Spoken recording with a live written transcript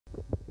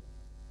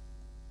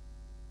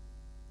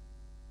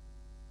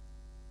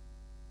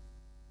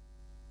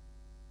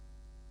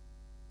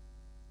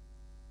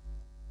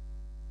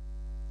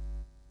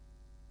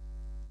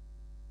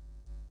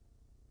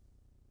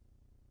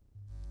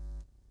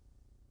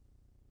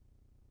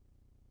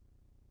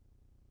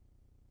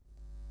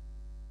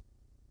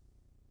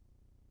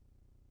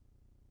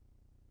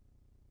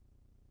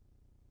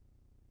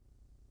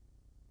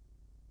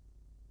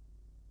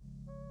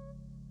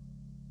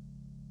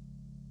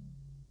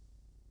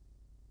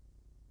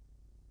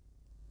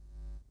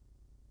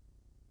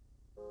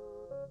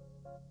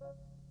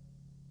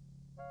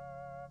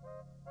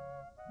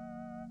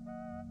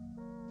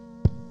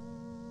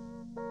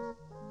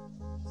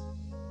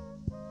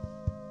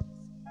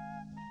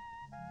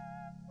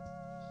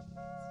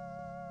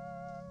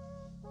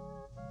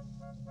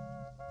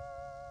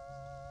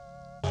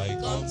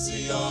come to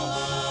your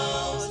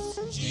house,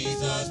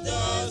 Jesus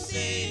the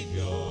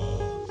Savior.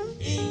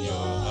 In your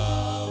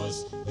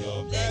house,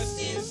 your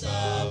blessings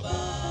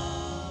abound.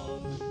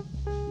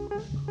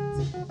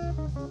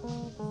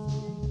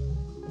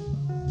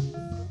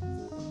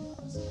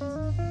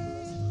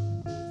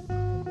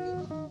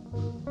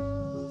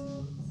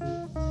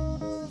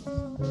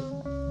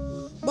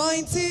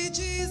 Mighty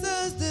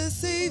Jesus the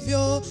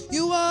Savior,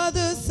 you are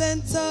the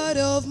center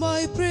of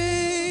my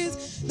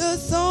praise, the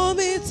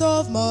summit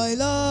of my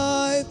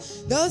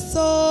life, the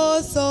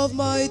source of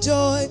my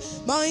joy.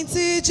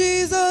 Mighty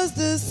Jesus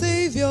the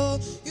Savior,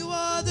 you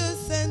are the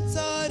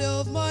center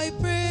of my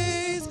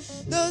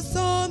praise, the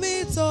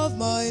summit of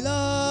my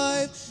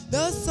life,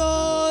 the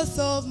source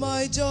of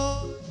my joy.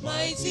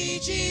 Mighty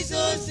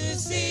Jesus the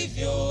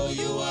Savior,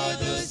 you are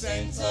the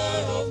center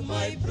of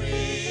my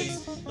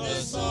praise, the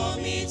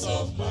summit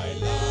of my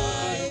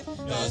life,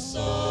 the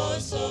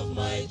source of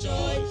my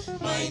joy.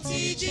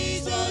 Mighty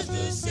Jesus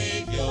the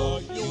Savior,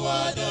 you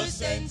are the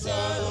center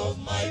of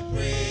my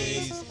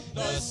praise,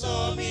 the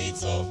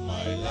summit of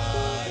my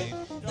life,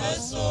 the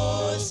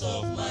source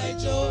of my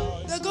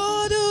joy. The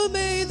God who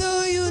made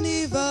the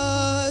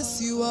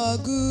universe, you are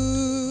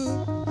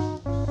good.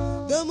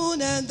 The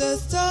moon and the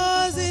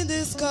stars in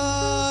the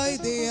sky,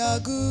 they are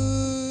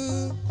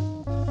good.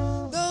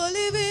 The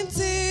living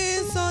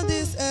things on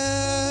this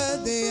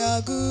earth, they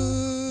are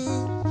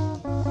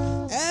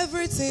good.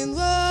 Everything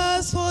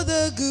was for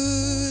the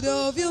good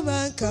of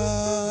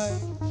humankind.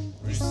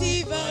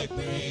 Receive my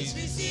praise,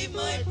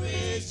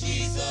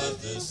 Jesus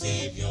the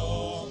Savior,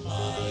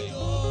 my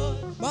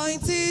God.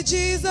 Mighty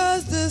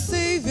Jesus the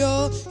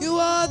Savior, you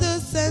are the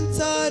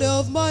center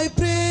of my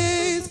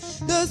praise,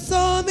 the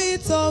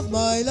summit of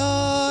my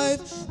life,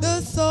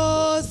 the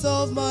source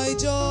of my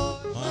joy.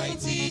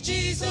 Mighty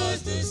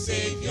Jesus the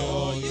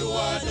Savior, you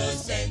are the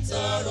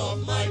center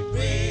of my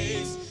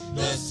praise,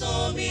 the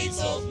summit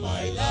of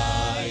my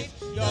life,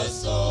 the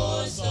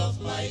source of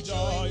my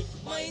joy.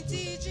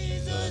 Mighty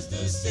Jesus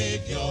the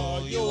Savior,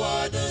 you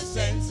are the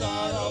center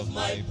of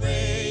my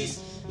praise,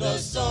 the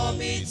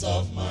summit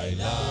of my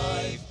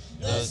life,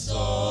 the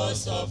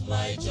source of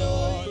my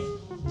joy.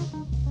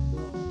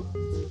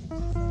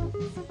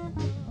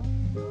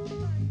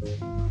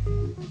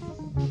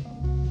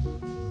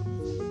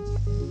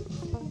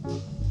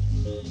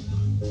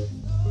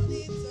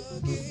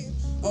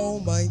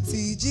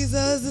 Almighty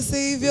Jesus the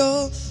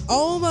Savior,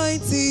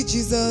 Almighty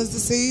Jesus the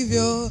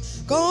Savior,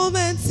 come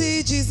and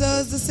see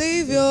Jesus the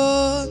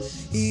Savior,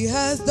 He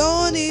has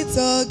done it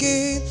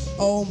again.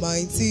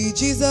 Almighty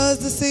Jesus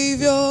the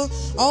Savior,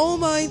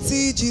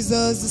 Almighty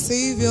Jesus the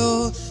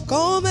Savior,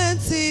 come and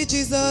see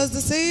Jesus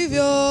the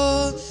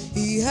Savior,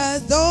 He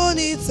has done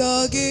it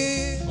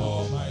again.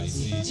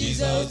 Almighty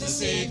Jesus the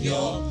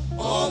Savior,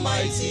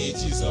 Almighty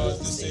Jesus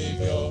the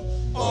Savior,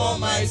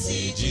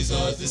 Almighty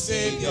Jesus the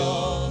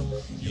Savior,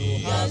 He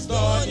has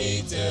done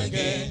it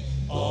again.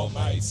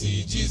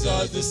 Almighty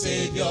Jesus the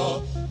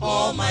Savior,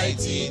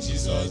 Almighty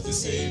Jesus the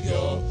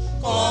Savior,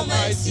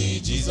 Almighty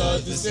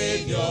Jesus the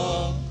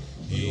Savior,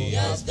 He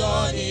has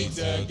done it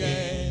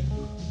again.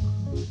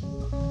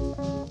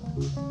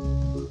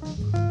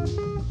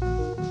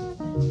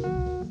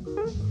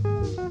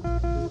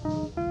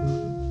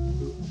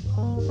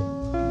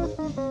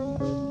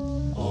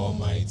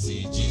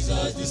 Almighty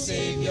Jesus the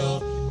Savior,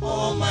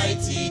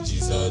 Almighty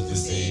Jesus the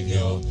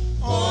Savior,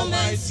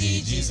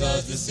 Almighty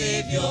Jesus the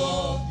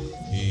Savior,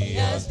 He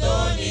has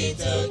done it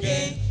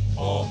again.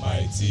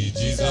 Almighty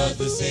Jesus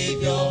the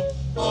Savior,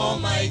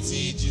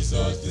 Almighty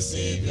Jesus the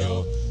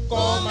Savior,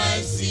 come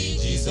and see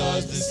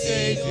Jesus the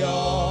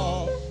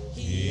Savior,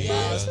 He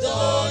has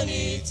done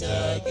it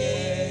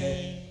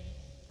again.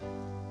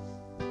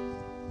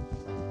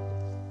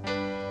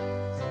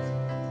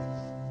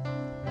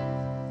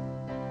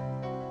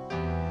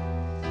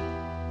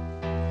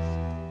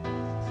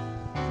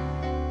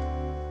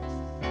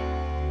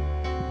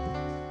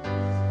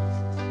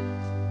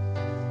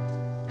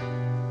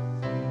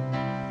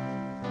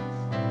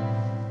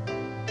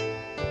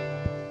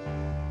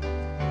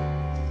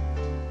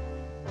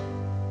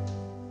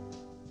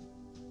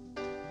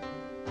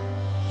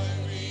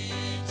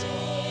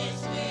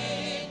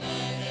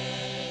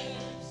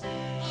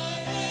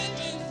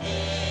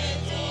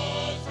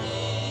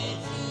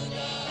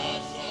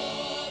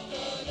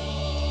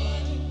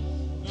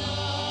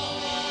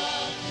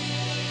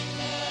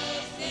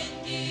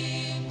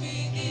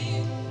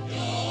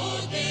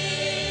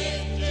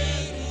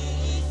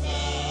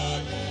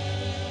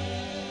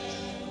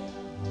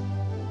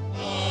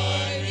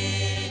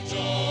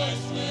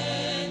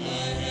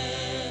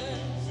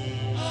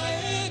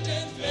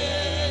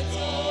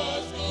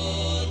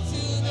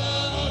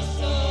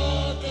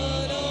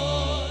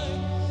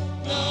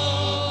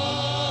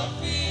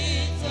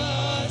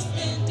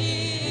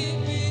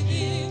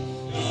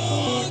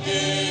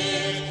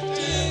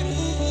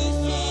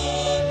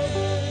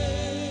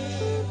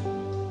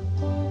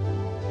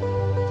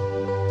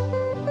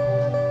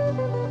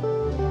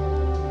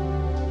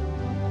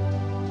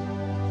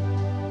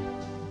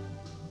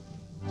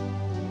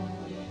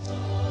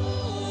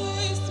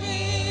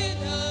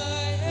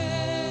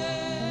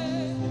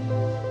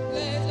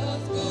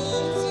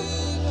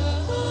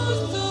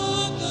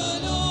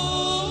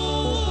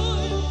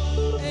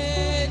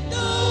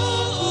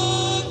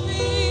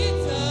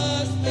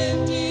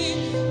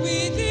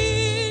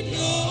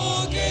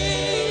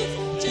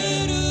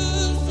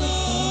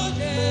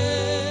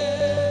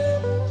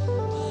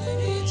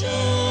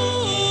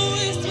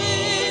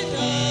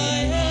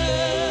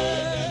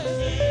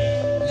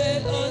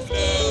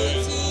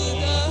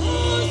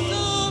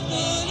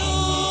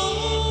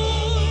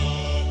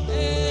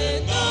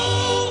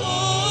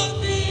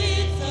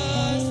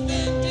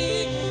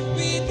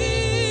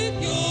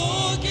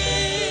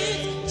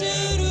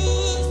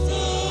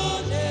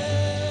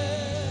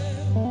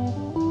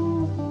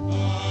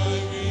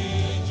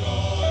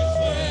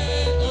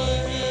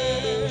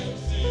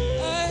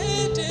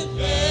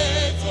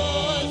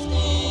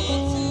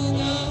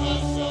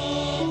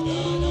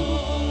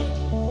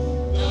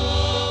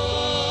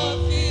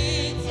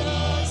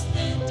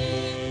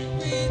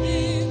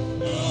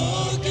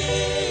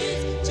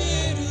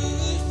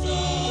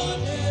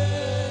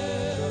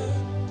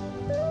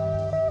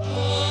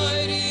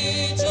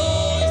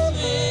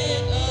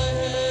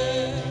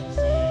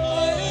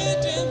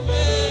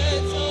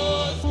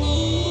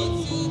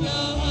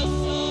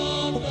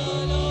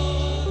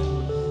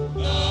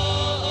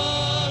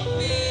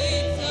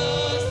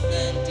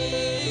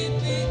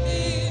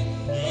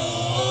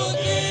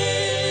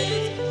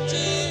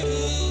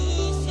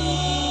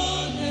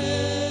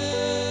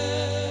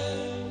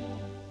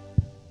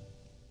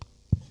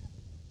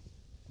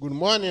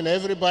 morning,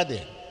 everybody.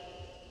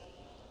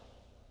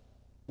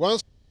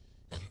 Once,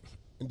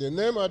 in the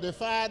name of the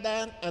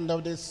Father, and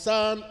of the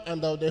Son,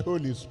 and of the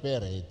Holy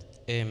Spirit.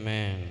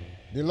 Amen.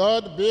 The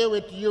Lord be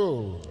with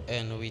you.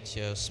 And with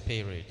your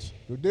spirit.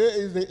 Today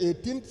is the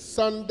 18th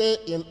Sunday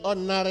in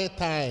ordinary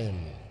time.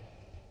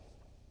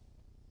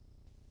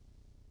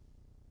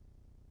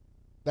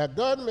 That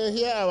God may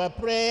hear our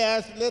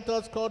prayers, let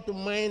us call to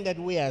mind that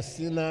we are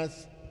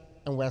sinners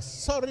and we are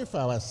sorry for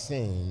our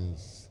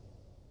sins.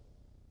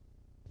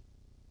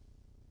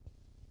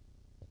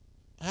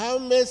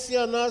 Have mercy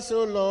on us,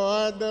 O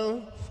Lord.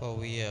 For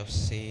we have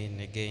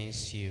sinned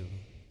against you.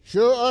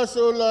 Show us,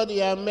 O Lord,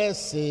 your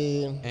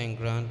mercy. And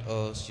grant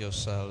us your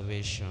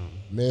salvation.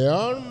 May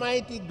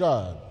Almighty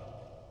God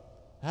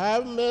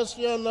have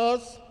mercy on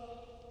us,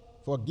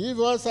 forgive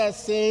us our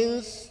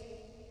sins,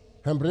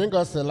 and bring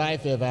us to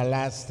life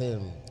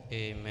everlasting.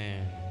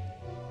 Amen.